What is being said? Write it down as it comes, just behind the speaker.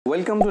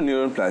Welcome to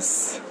neuron plus.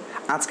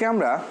 আজকে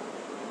আমরা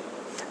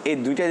এই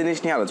দুইটা জিনিস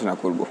নিয়ে আলোচনা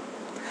করব।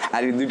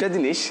 আর এই দুইটা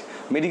জিনিস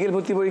মেডিকেল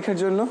ভর্তি পরীক্ষার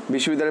জন্য,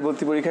 বিশ্ববিদ্যালয়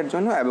ভর্তি পরীক্ষার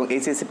জন্য এবং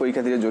এইচএসসি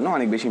পরীক্ষার্থীদের জন্য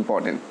অনেক বেশি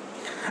ইম্পর্টেন্ট।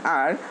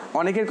 আর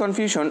অনেকের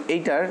কনফিউশন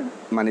এইটার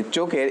মানে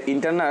চোখের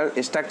ইন্টারনাল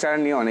স্ট্রাকচার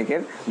নিয়ে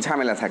অনেকের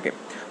ঝামেলা থাকে।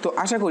 তো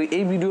আশা করি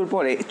এই ভিডিওর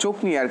পরে চোখ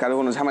নিয়ে আর কারো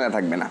কোনো ঝামেলা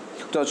থাকবে না।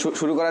 তো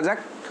শুরু করা যাক।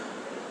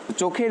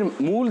 চোখের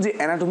মূল যে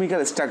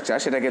অ্যানাটমিক্যাল স্ট্রাকচার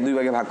সেটাকে দুই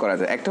ভাগে ভাগ করা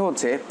যায়। একটা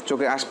হচ্ছে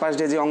চোখের আশপাশ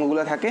যে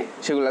অঙ্গগুলো থাকে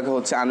সেগুলোকে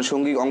হচ্ছে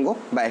আনুষঙ্গিক অঙ্গ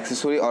বা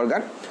অ্যাক্সেসরি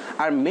অর্গান,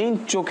 আর মেইন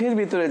চোখের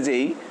ভিতরে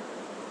যেই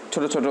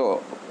ছোট ছোট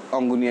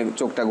অঙ্গ নিয়ে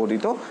চোখটা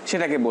গঠিত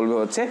সেটাকে বলবে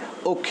হচ্ছে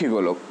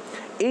অক্ষিগোলক।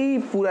 এই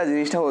পুরা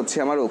জিনিসটা হচ্ছে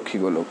আমার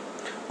অক্ষিগোলক।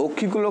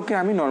 অক্ষিগোলককে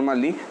আমি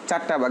নর্মালি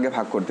 4টা ভাগে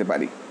ভাগ করতে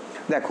পারি।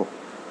 দেখো,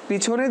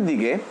 পিছনের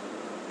দিকে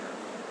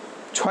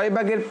 6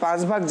 ভাগের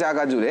 5 ভাগ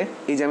জায়গা জুড়ে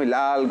এই যে আমি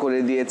লাল করে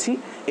দিয়েছি,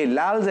 এই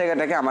লাল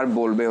জায়গাটাকে আমার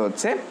বলবে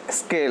হচ্ছে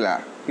স্ক্লেরা।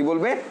 কি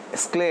বলবে?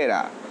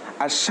 স্ক্লেরা।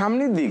 আর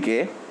সামনের দিকে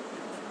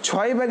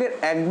 6 ভাগের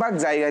 1 ভাগ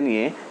জায়গা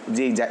নিয়ে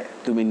যেই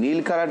তুমি নীল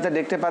কালারটা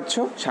দেখতে পাচ্ছ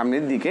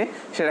সামনের দিকে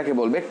সেটাকে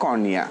বলবে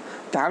কর্নিয়া।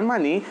 তার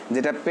মানে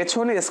যেটা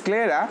পেছনে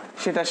স্ক্লেরা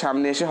সেটা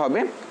সামনে এসে হবে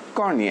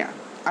কর্নিয়া।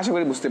 আশা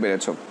করি বুঝতে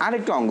পেরেছ।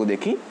 আরেকটা অঙ্গ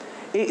দেখি।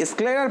 এই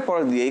স্ক্লেরার পর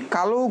দিয়ে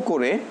কালো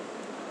করে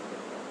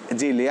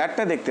যে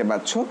লেয়ারটা দেখতে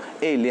পাচ্ছ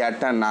এই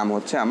লেয়ারটার নাম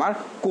হচ্ছে আমার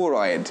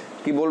কোরয়েড।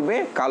 কি বলবে?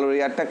 কালো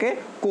লেয়ারটাকে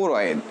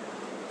কোরয়েড।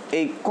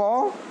 এই ক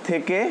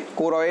থেকে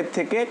কোরয়েড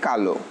থেকে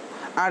কালো।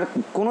 আর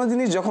কোনো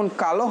জিনিস যখন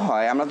কালো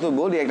হয় আমরা তো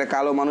বলি, একটা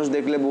কালো মানুষ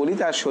দেখলে বলি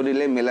তার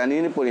শরীরে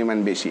মেলানিনের পরিমাণ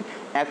বেশি।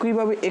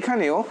 একইভাবে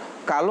এখানেও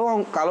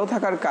কালো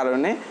থাকার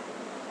কারণে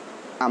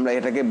আমরা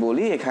এটাকে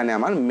বলি এখানে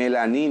আমার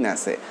মেলানিন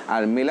আছে,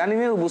 আর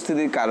মেলানিনের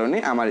উপস্থিতির কারণে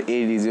আমার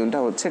এই রিজিয়নটা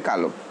হচ্ছে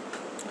কালো।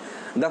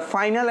 The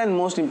final and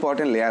most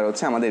important layer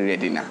হচ্ছে আমাদের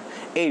রেটিনা।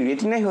 এই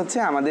রেটিনাই হচ্ছে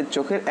আমাদের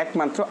চোখের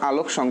একমাত্র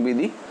আলোক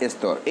সংবেদী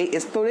স্তর। এই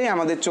স্তরেই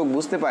আমাদের চোখ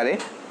বুঝতে পারে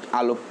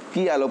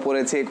আলো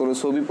পড়েছে, কোনো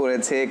ছবি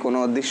পড়েছে, কোনো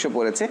দৃশ্য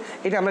পড়েছে,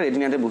 এটা আমরা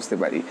রেটিনাতে বুঝতে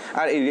পারি।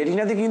 আর এই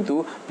রেটিনাতে কিন্তু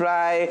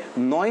প্রায়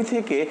 9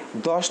 থেকে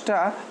 10টা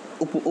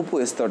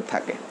উপস্তর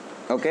থাকে।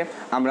 ওকে,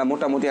 আমরা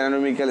মোটামুটি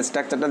অ্যানাটমিক্যাল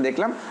স্ট্রাকচারটা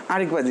দেখলাম।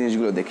 আরেকবার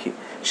জিনিসগুলো দেখি।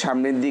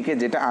 সামনের দিকে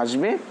যেটা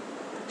আসবে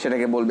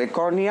সেটাকে বলবে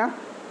কর্নিয়া।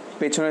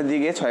 পেছনের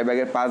দিকে 6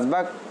 ভাগের 5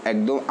 ভাগ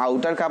একদম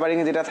আউটার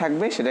কাভারিংয়ে যেটা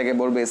থাকবে সেটাকে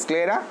বলবে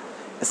স্ক্লেরা।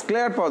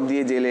 স্ক্লেরার পর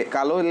দিয়ে যে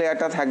কালো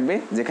লেয়ারটা থাকবে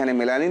যেখানে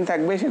মেলানিন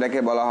থাকবে সেটাকে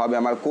বলা হবে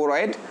আমার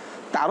কোরয়েড।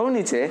 তারও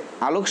নিচে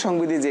আলোক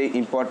সংবেদী যেই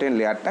ইম্পর্টেন্ট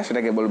লেয়ারটা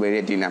সেটাকে বলবে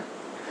রেটিনা।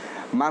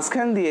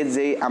 মাঝখান দিয়ে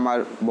যেই আমার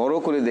বড়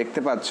করে দেখতে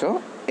পাচ্ছ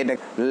এটা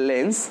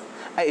লেন্স।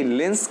 এই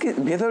লেন্সকে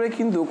ভেতরে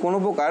কিন্তু কোনো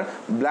প্রকার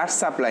ব্লাড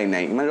সাপ্লাই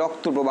নাই, মানে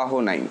রক্ত প্রবাহ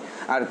নাই।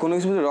 আর কোনো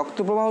কিছু রক্ত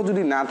প্রবাহ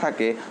যদি না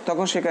থাকে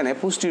তখন সেখানে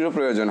পুষ্টিরও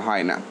প্রয়োজন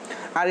হয় না।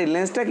 আর এই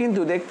লেন্সটা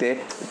কিন্তু দেখতে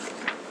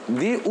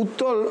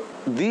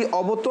দ্বি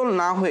অবতল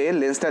না হয়ে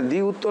লেন্সটা দ্বি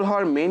উত্তল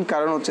হওয়ার মেইন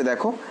কারণ হচ্ছে,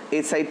 দেখো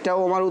এই সাইডটাও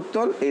আমার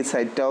উত্তল, এই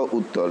সাইডটাও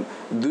উত্তল।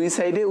 দুই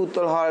সাইডে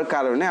উত্তল হওয়ার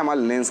কারণে আমার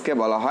লেন্সকে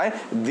বলা হয়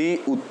দ্বি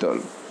উত্তল।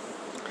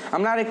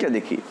 আমরা আরেকটা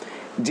দেখি।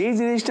 যেই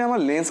জিনিসটা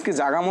আমার লেন্সকে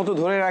জায়গা মতো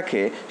ধরে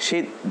রাখে,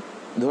 সেই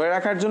ধরে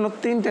রাখার জন্য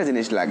 3টা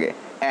জিনিস লাগে।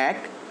 এক,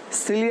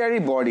 সিলিয়ারি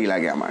বডি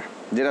লাগে আমার,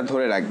 যেটা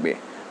ধরে রাখবে।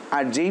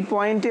 আর যেই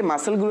পয়েন্টে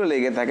মাসেলগুলো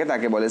লেগে থাকে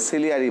তাকে বলে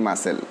সিলিয়ারি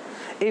মাসেল।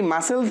 এই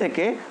মাসেল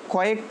থেকে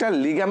কয়েকটা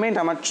লিগামেন্ট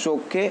আমার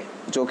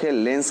চোখের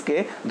লেন্সকে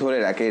ধরে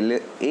রাখে।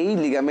 এই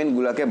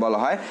লিগামেন্টগুলোকে বলা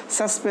হয়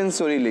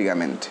সাসপেন্সরি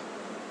লিগামেন্ট।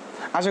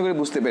 আশা করি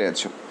বুঝতে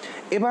পেরেছ।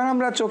 এবার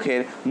আমরা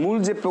চোখের মূল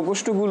যে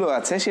প্রকোষ্ঠগুলো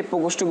আছে সেই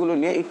প্রকোষ্ঠগুলো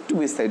নিয়ে একটু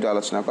বিস্তারিত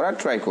আলোচনা করার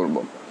ট্রাই করব।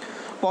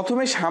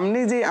 প্রথমে সামনে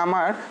যে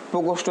আমার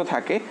প্রকোষ্ঠ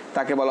থাকে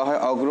তাকে বলা হয়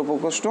অগ্র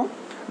প্রকোষ্ঠ।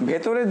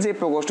 ভেতরের যে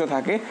প্রকোষ্ঠ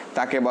থাকে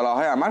তাকে বলা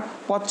হয় আমার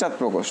পশ্চাৎ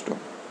প্রকোষ্ঠ।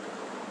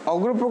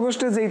 অগ্র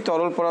প্রকোষ্ঠে যেই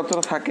তরল পদার্থ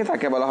থাকে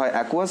তাকে বলা হয়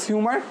অ্যাকুয়াস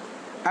হিউমার।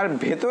 আর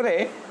ভেতরে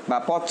বা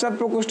পশ্চাৎ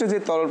প্রকোষ্ঠে যে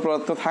তরল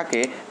পদার্থ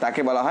থাকে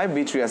তাকে বলা হয়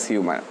ভিট্রিয়াস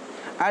হিউমার।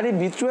 আর এই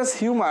ভিট্রিয়াস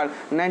হিউমার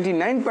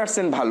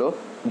 99% ভালো,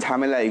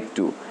 ঝামেলা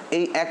একটু।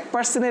 এই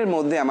 1%-এর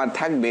মধ্যে আমার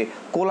থাকবে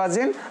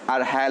কোলাজেন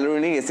আর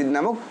হায়ালুরোনিক অ্যাসিড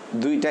নামক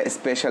 2টা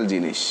স্পেশাল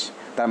জিনিস।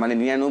 তার মানে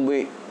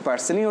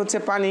 99%ই হচ্ছে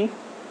পানি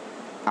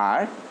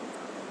আর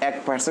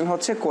 1%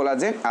 হচ্ছে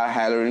কোলাজেন আর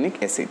হায়ালুরোনিক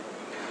অ্যাসিড।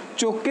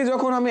 চোখকে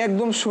যখন আমি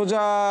একদম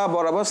সোজা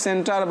বরাবর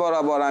সেন্টার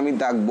বরাবর আমি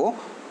দাগবো,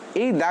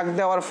 এই দাগ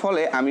দেওয়ার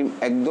ফলে আমি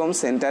একদম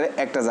সেন্টারে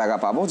একটা জায়গা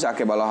পাবো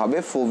যাকে বলা হবে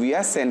ফোভিয়া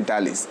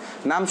সেন্টালিস।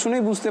 নাম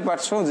শুনেই বুঝতে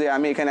পারছো যে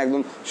আমি এখানে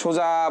একদম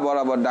সোজা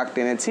বরাবর দাগ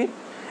টেনেছি।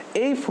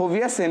 এই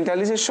ফোভিয়া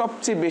সেন্টালিসের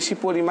সবচেয়ে বেশি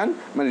পরিমাণ,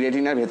 মানে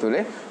রেটিনার ভেতরে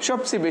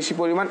সবচেয়ে বেশি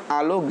পরিমাণ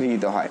আলো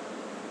গৃহীত হয়।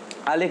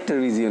 আরেকটা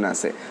রিজিয়ন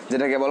আছে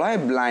যেটাকে বলা হয়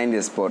ব্লাইন্ড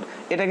স্পট,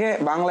 এটাকে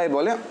বাংলায়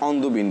বলে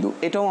অন্ধবিন্দু।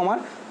 এটাও আমার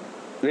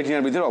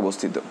রেটিনার ভিতরে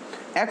অবস্থিত।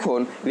 এখন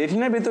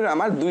রেটিনার ভিতরে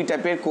আমার 2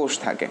 টাইপের কোষ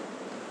থাকে।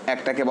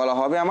 একটাকে বলা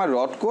হবে আমার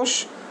রড কোষ,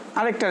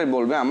 আরেকটারে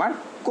বলবে আমার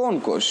কোন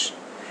কোষ।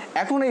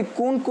 এখন এই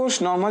কোন কোষ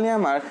নর্মালি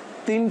আমার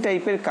 3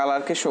 টাইপের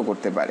কালারকে শো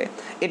করতে পারে।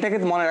 এটাকে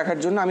মনে রাখার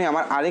জন্য আমি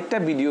আমার আরেকটা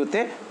ভিডিওতে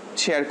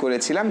শেয়ার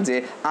করেছিলাম যে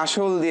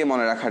আসল দিয়ে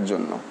মনে রাখার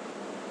জন্য।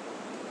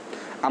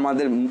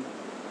 আমাদের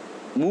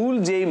মূল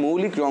যেই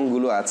মৌলিক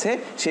রঙগুলো আছে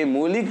সেই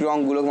মৌলিক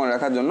রঙগুলো মনে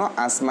রাখার জন্য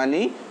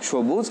আসমানি,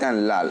 সবুজ অ্যান্ড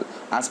লাল।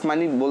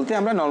 আসমানি বলতে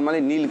আমরা নর্মালি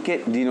নীলকে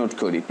ডিনোট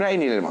করি, প্রায়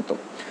নীলের মতো।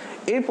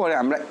 এরপরে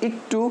আমরা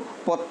একটু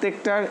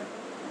প্রত্যেকটার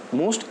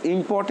মোস্ট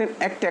ইম্পর্টেন্ট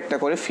একটা একটা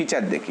করে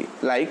ফিচার দেখি।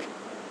 লাইক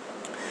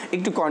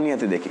একটু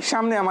কর্নিয়াতে দেখি।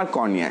 সামনে আমার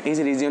কর্নিয়া, এই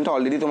যে রিজিয়নটা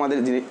অলরেডি তোমাদের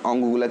যে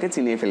অঙ্গগুলোকে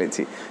চিনিয়ে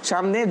ফেলেছি।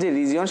 সামনে যে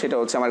রিজিয়ন সেটা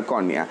হচ্ছে আমার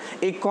কর্নিয়া।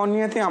 এই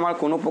কর্নিয়াতে আমার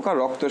কোনো প্রকার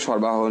রক্ত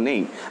সরবরাহ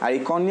নেই, আর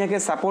এই কর্নিয়াকে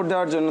সাপোর্ট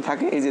দেওয়ার জন্য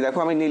থাকে, এই যে দেখো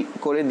আমি নীল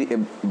করে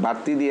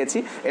বাড়তি দিয়েছি,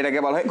 এটাকে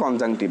বলা হয়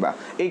কনজাংটিভা।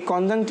 এই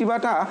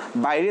কনজাংটিভাটা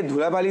বাইরে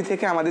ধুলাবালি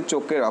থেকে আমাদের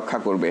চোখকে রক্ষা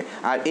করবে।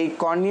 আর এই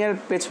কর্নিয়ার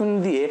পেছন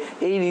দিয়ে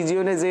এই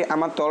রিজিয়নে যে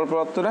আমার তরল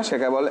পদার্থটা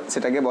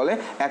সেটাকে বলে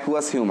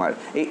অ্যাকুয়াস হিউমার।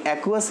 এই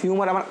অ্যাকুয়াস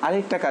হিউমার আমার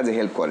আরেকটা কাজে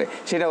হেল্প করে,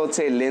 সেটা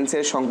হচ্ছে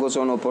লেন্সের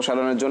সংকোচন ও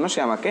প্রসারণের জন্য সে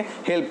আমাকে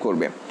হেল্প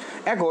করবে।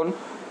 এখন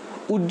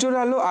উজ্জ্বল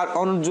আলো আর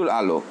অনুজ্জ্বল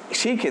আলো,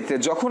 সেই ক্ষেত্রে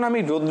যখন আমি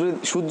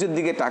সূর্যের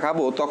দিকে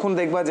তাকাবো তখন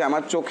দেখবা যে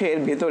আমার চোখের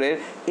ভেতরের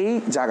এই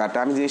জায়গাটা,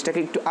 আমি জিনিসটাকে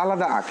একটু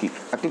আলাদা আঁকি,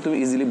 তুমি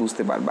ইজিলি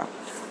বুঝতে পারবা।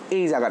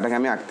 এই জায়গাটাকে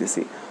আমি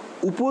আঁকতেছি,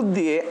 উপর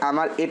দিয়ে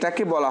আমার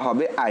এটাকে বলা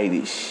হবে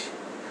আইরিশ।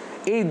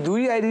 এই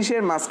দুই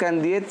আইরিশের মাঝখান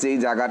দিয়ে যেই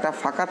জায়গাটা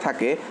ফাঁকা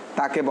থাকে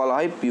তাকে বলা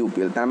হয়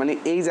পিউপিল। তার মানে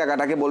এই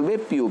জায়গাটাকে বলবে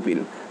পিউপিল,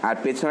 আর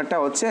পেছনেরটা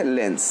হচ্ছে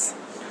লেন্স।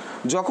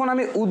 যখন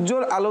আমি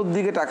উজ্জ্বল আলোর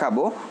দিকে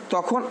তাকাবো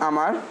তখন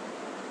আমার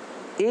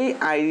এই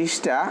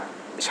আইরিশটা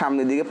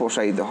সামনের দিকে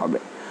প্রসারিত হবে।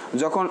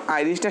 যখন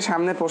আইরিশটা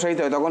সামনে প্রসারিত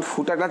হয় তখন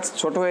ফুটাটা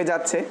ছোট হয়ে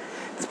যাচ্ছে।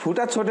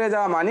 ফুটা ছোট হয়ে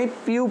যাওয়া মানে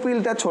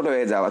পিউপিলটা ছোট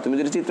হয়ে যাওয়া। তুমি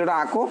যদি চিত্রটা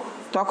আঁকো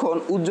তখন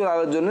উজ্জ্বল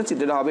আলোর জন্য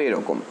চিত্রটা হবে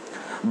এরকম।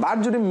 বাট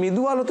যদি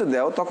মৃদু আলোতে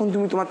দাও তখন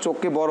তুমি তোমার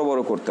চোখকে বড়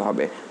বড় করতে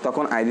হবে,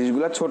 তখন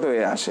আইরিশগুলো ছোট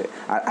হয়ে আসে।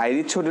 আর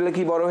আইরিশ ছোট হলে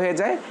কি বড় হয়ে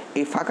যায়?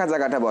 এই ফাঁকা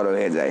জায়গাটা বড়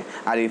হয়ে যায়,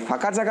 আর এই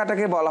ফাঁকা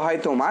জায়গাটাকে বলা হয়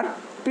তোমার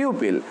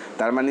পিউপিল।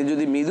 তার মানে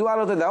যদি মৃদু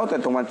আলোতে দাও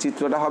তাহলে তোমার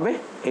চিত্রটা হবে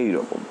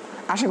এইরকম।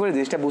 আশা করি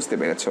জিনিসটা বুঝতে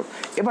পেরেছো।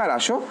 এবার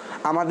আসো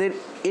আমাদের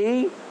এই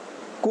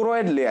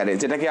কোরয়েড লেয়ারে,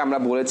 যেটাকে আমরা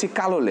বলেছি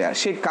কালো লেয়ার,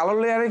 সেই কালো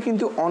লেয়ারে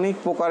কিন্তু অনেক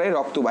প্রকারের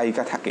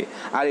রক্তবাহিকা থাকে।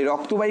 আর এই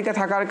রক্তবাহিকা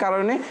থাকার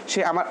কারণে সে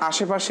আমার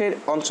আশেপাশের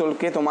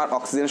অঞ্চলকে তোমার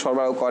অক্সিজেন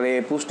সরবরাহ করে,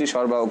 পুষ্টি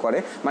সরবরাহ করে।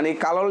 মানে এই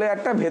কালো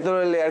লেয়ারটা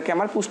ভেতরের লেয়ারকে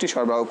আমার পুষ্টি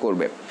সরবরাহ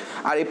করবে।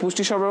 আর এই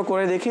পুষ্টি সরবরাহ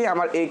করে দেখেই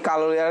আমার এই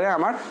কালো লেয়ারে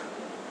আমার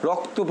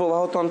রক্ত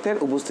প্রবাহতন্ত্রের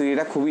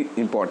উপস্থিতিটা খুবই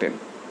ইম্পর্টেন্ট।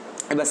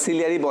 এবার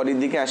সিলিয়ারি বডির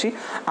দিকে আসি।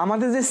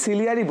 আমাদের যে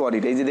সিলিয়ারি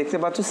বডিটা, এই যে দেখতে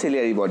পাচ্ছ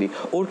সিলিয়ারি বডি,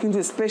 ওর কিন্তু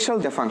স্পেশাল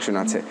যে ফাংশন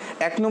আছে।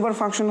 1 নম্বর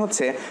ফাংশন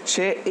হচ্ছে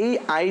সে এই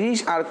আইরিশ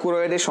আর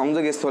কোরয়েডের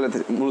সংযোগস্থলে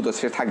মূলত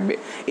সে থাকবে।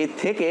 এর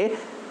থেকে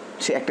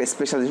সে একটা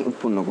স্পেশাল জিনিস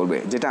উৎপন্ন করবে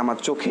যেটা আমার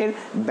চোখের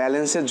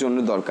ব্যালেন্সের জন্য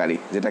দরকারি,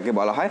 যেটাকে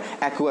বলা হয়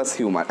অ্যাকুয়াস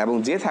হিউমার। এবং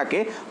যে থাকে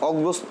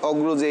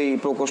অগ্র যেই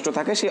প্রকোষ্ঠ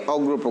থাকে সেই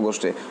অগ্র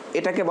প্রকোষ্ঠে,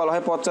 এটাকে বলা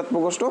হয় পশ্চাৎ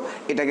প্রকোষ্ঠ,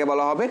 এটাকে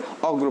বলা হবে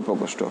অগ্র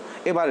প্রকোষ্ঠ।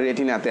 এবার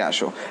রেটিনাতে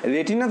আসো।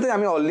 রেটিনাতে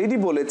আমি অলরেডি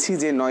বলেছি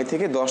যে 9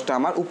 থেকে 10টা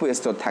আমার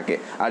উপস্তর থাকে।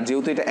 আর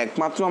যেহেতু এটা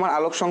একমাত্র আমার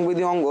আলোক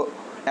সংবেদী অঙ্গ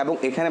এবং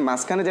এখানে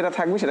মাঝখানে যেটা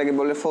থাকবে সেটাকে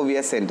বললে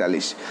ফোভিয়া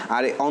সেন্টালিস।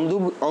 আর এই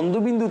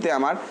অন্ধবিন্দুতে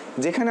আমার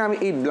যেখানে আমি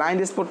এই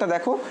ব্লাইন্ড স্পটটা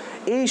দেখো,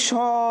 এই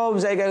সব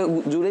জায়গায়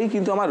জুড়েই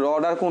কিন্তু আমার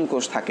রড আর কোন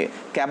কোষ থাকে।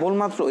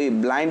 কেবলমাত্র এই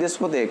ব্লাইন্ড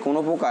স্পটে কোনো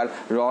প্রকার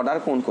রড আর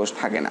কোন কোষ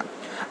থাকে না।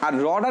 আর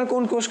রড আর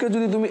কোন কোষকে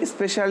যদি তুমি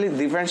স্পেশালি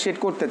ডিফারেন্সিয়েট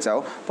করতে চাও,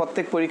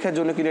 প্রত্যেক পরীক্ষার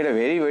জন্য কিন্তু এটা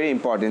ভেরি ভেরি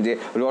ইম্পর্টেন্ট যে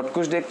রড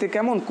কোষ দেখতে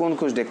কেমন, কোন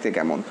কোষ দেখতে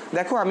কেমন।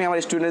 দেখো আমি আমার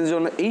স্টুডেন্টদের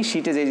জন্য এই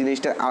শিটে যে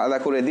জিনিসটা আলাদা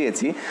করে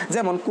দিয়েছি,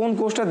 যেমন কোন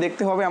কোষটা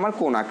দেখতে হবে আমার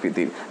কোন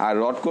আকৃতির, আর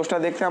রড কোষটা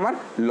দেখতে আমার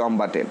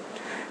লম্বাটে।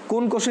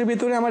 কোন কোষের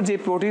ভিতরে আমার যে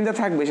প্রোটিনটা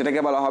থাকবে সেটাকে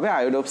বলা হবে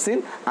আয়োডোপসিন,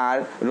 আর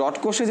রড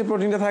কোষে যে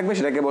প্রোটিনটা থাকবে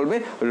সেটাকে বলবে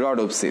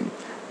রডোপসিন।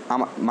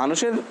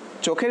 মানুষের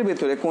চোখের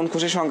ভেতরে কোন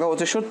কোষের সংখ্যা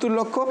হচ্ছে 70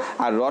 লক্ষ,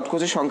 আর রড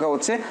কোষের সংখ্যা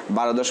হচ্ছে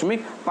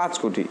 12.5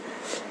 কোটি।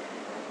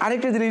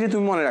 আরেকটা জিনিস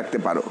তুমি মনে রাখতে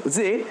পারো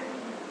যে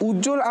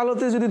উজ্জ্বল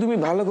আলোতে যদি তুমি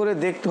ভালো করে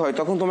দেখতে হয়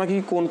তখন তোমাকে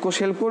কি কোন কোষ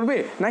হেল্প করবে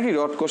নাকি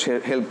রড কোষ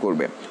হেল্প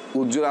করবে?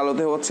 উজ্জ্বল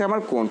আলোতে হচ্ছে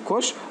আমার কোন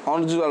কোষ,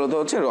 অনুজ্জ্বল আলোতে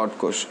হচ্ছে রড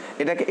কোষ।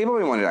 এটাকে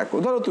এভাবে মনে রাখো।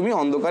 ধরো তুমি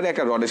অন্ধকারে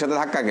একটা রডের সাথে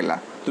ধাক্কা খেলা,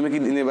 তুমি কি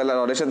দিনের বেলা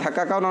রডের সাথে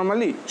ধাক্কা খাও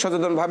নর্মালি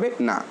সচেতনভাবে?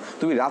 না,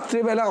 তুমি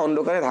রাত্রেবেলা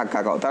অন্ধকারে ধাক্কা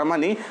খাও। তার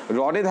মানে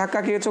রডে ধাক্কা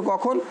খেয়েছো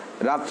কখন?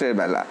 রাত্রের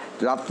বেলা।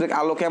 রাত্রে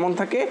আলো কেমন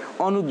থাকে?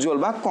 অনুজ্জ্বল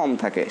বা কম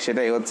থাকে।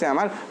 সেটাই হচ্ছে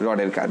আমার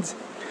রডের কাজ।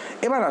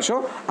 এবার আসো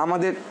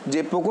আমাদের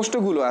যে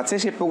প্রকোষ্ঠগুলো আছে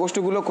সেই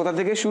প্রকোষ্ঠগুলো কোথা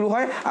থেকে শুরু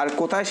হয় আর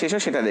কোথায় শেষ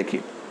হয় সেটা দেখি।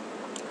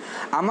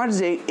 আমার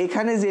যে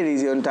এখানে যে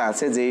রিজিয়নটা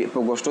আছে, যে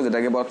প্রকোষ্ঠ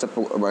যেটাকে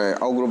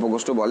অগ্র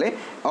প্রকোষ্ঠ বলে,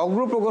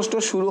 অগ্র প্রকোষ্ঠ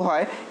শুরু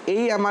হয়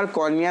এই আমার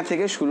কর্নিয়া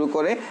থেকে শুরু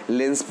করে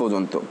লেন্স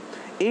পর্যন্ত।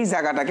 এই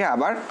জায়গাটাকে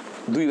আবার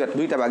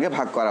দুইটা ভাগে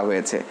ভাগ করা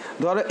হয়েছে।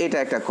 ধরো এটা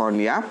একটা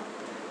কর্নিয়া,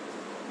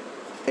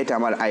 এটা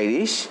আমার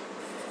আইরিশ,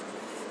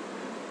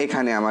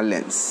 এখানে আমার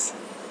লেন্স।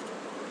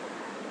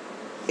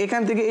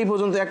 এখান থেকে এই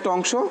পর্যন্ত একটা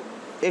অংশ,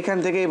 এখান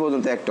থেকে এই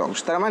পর্যন্ত একটা অংশ।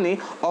 তার মানে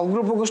অগ্র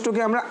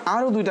প্রকোষ্ঠকে আমরা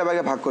আরও দুইটা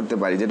ভাগে ভাগ করতে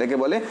পারি, যেটাকে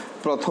বলে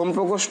প্রথম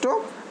প্রকোষ্ঠ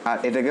আর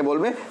এটাকে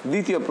বলবে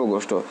দ্বিতীয়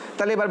প্রকোষ্ঠ।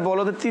 তাহলে এবার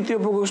বলো তো তৃতীয়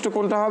প্রকোষ্ঠ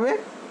কোনটা হবে?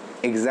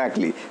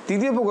 এক্স্যাক্টলি,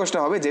 তৃতীয় প্রকোষ্ঠ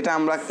হবে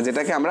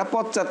যেটাকে আমরা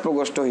পশ্চাৎ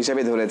প্রকোষ্ঠ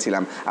হিসেবে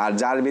ধরেছিলাম, আর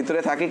যার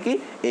ভিতরে থাকে কি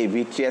এই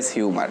ভিট্রিয়াস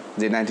হিউমার,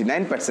 যে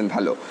 99%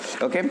 ভালো।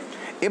 ওকে,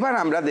 এবার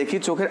আমরা দেখি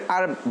চোখের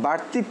আর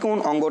বাড়তি কোন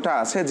অঙ্গটা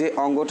আছে, যে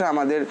অঙ্গটা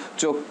আমাদের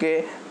চোখকে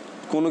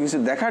কোনো কিছু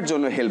দেখার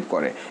জন্য হেল্প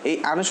করে। এই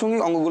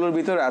আনুষঙ্গিক অঙ্গগুলোর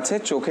ভিতরে আছে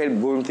চোখের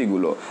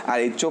গ্রন্থিগুলো, আর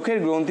এই চোখের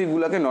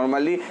গ্রন্থিগুলোকে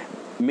নর্মালি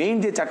মেইন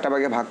যে 4টা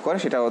ভাগে ভাগ করে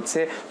সেটা হচ্ছে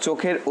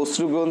চোখের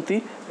অশ্রু গ্রন্থি,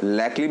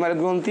 ল্যাক্রিমাল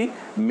গ্রন্থি,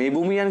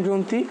 মেবুমিয়ান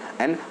গ্রন্থি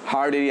অ্যান্ড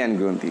হার্ডেরিয়ান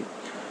গ্রন্থি।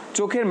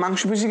 চোখের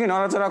মাংসপেশিকে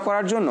নড়াচড়া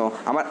করার জন্য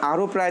আমার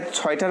আরও প্রায়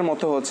 6টার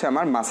মতো হচ্ছে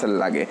আমার মাসেল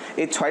লাগে।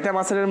 এই 6টা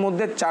মাসেলের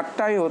মধ্যে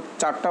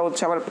 4টা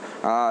হচ্ছে আমার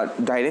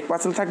ডাইরেক্ট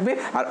মাসেল থাকবে,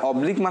 আর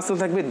অবলিক মাসেল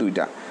থাকবে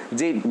 2টা।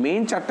 যে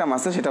মেইন 4টা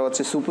মাসেল সেটা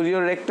হচ্ছে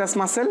superior rectus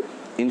muscle,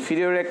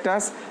 inferior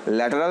rectus,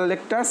 lateral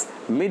rectus,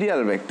 medial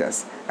rectus,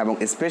 এবং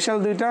স্পেশাল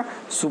 2টা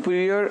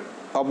superior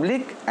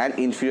oblique and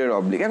inferior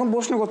oblique. এখন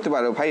প্রশ্ন করতে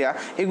পারো ভাইয়া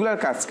এগুলার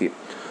কাজ কি?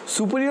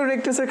 সুপিরিয়র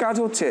রেকটাসের কাজ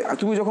হচ্ছে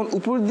তুমি যখন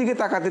উপরের দিকে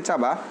তাকাতে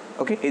চাবা,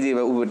 ওকে, এই যে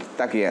উপর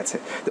তাকিয়ে আছে,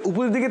 তো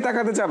উপরের দিকে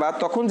তাকাতে চাবা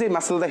তখন যে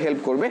মাসেলটা হেল্প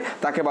করবে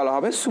তাকে বলা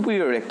হবে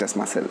সুপিরিয়র রেকটাস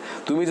মাসেল।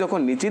 তুমি যখন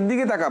নিচের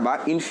দিকে তাকাবা,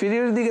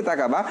 ইনফিরিয়র দিকে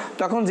তাকাবা,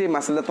 তখন যে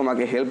মাসেলটা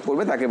তোমাকে হেল্প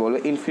করবে তাকে বলবে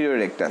ইনফিরিয়র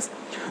রেকটাস।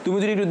 তুমি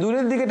যদি একটু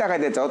দূরের দিকে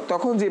তাকাতে চাও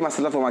তখন যে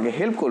মাসেলটা তোমাকে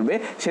হেল্প করবে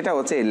সেটা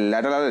হচ্ছে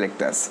ল্যাটারাল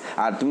রেকটাস।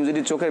 আর তুমি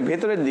যদি চোখের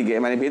ভেতরের দিকে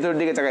মানে ভেতরের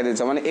দিকে তাকাতে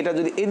চাও, মানে এটা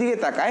যদি এদিকে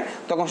তাকায়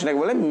তখন সেটাকে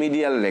বলে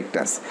মিডিয়াল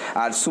রেকটাস।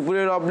 আর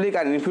সুপিরিয়র অবলিক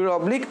আর ইনফিরিয়র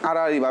অবলিক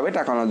আড়াআড়িভাবে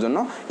তাকানোর জন্য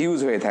ইউজ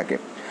হয়ে থাকে।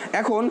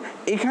 এখন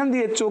এখান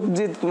দিয়ে চোখ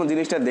যে তোমার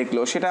জিনিসটা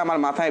দেখলো সেটা আমার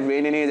মাথায়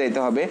ব্রেনে নিয়ে যাইতে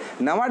হবে।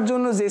 নেওয়ার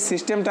জন্য যে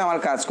সিস্টেমটা আমার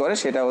কাজ করে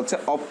সেটা হচ্ছে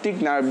অপটিক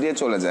নার্ভ দিয়ে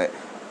চলে যায়।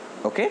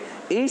 ওকে,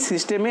 এই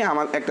সিস্টেমে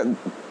আমার একটা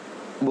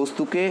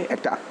বস্তুকে,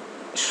 একটা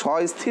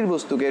সস্থির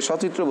বস্তুকে,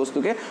 সচিত্র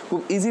বস্তুকে খুব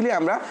ইজিলি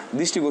আমরা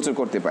দৃষ্টিগোচর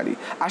করতে পারি।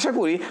 আশা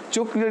করি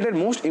চোখ রিলেটেড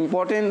মোস্ট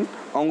ইম্পর্টেন্ট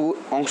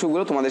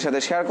অংশগুলো তোমাদের সাথে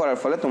শেয়ার করার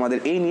ফলে তোমাদের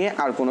এই নিয়ে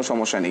আর কোনো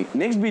সমস্যা নেই।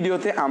 নেক্সট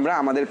ভিডিওতে আমরা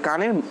আমাদের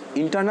কানের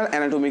ইন্টারনাল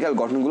অ্যানাটমিক্যাল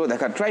গঠনগুলো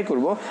দেখার ট্রাই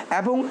করব,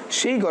 এবং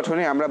সেই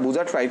গঠনে আমরা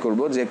বোঝার ট্রাই করব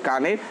যে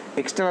কানের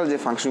এক্সটার্নাল যে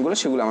ফাংশনগুলো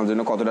সেগুলো আমার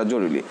জন্য কতটা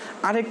জরুরি।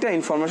 আরেকটা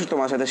ইনফরমেশন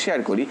তোমার সাথে শেয়ার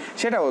করি,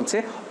 সেটা হচ্ছে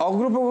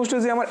অগ্রপ্রকোষ্ঠে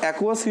যে আমার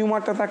অ্যাকুয়াস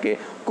হিউমারটা থাকে,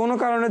 কোনো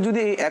কারণে যদি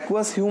এই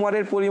অ্যাকুয়াস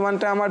হিউমারের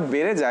পরিমাণটা আমার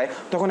বেড়ে যায়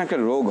তখন একটা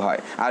রোগ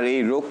হয়, আর এই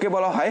রোগকে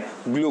বলা হয়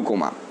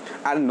গ্লুকোমা।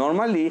 আর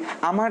নর্মালি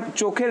আমার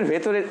চোখের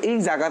ভেতরের এই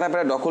জায়গাটা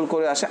প্রায় দখল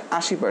করে আসে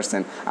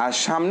 80%, আর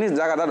সামনের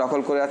জায়গাটা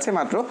দখল করে আছে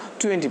মাত্র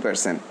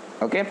 20%।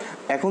 ওকে,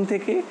 এখন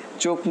থেকে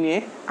চোখ নিয়ে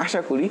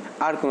আশা করি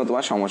আর কোনো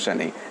তোমার সমস্যা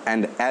নেই।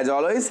 And as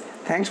always,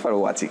 thanks for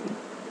watching.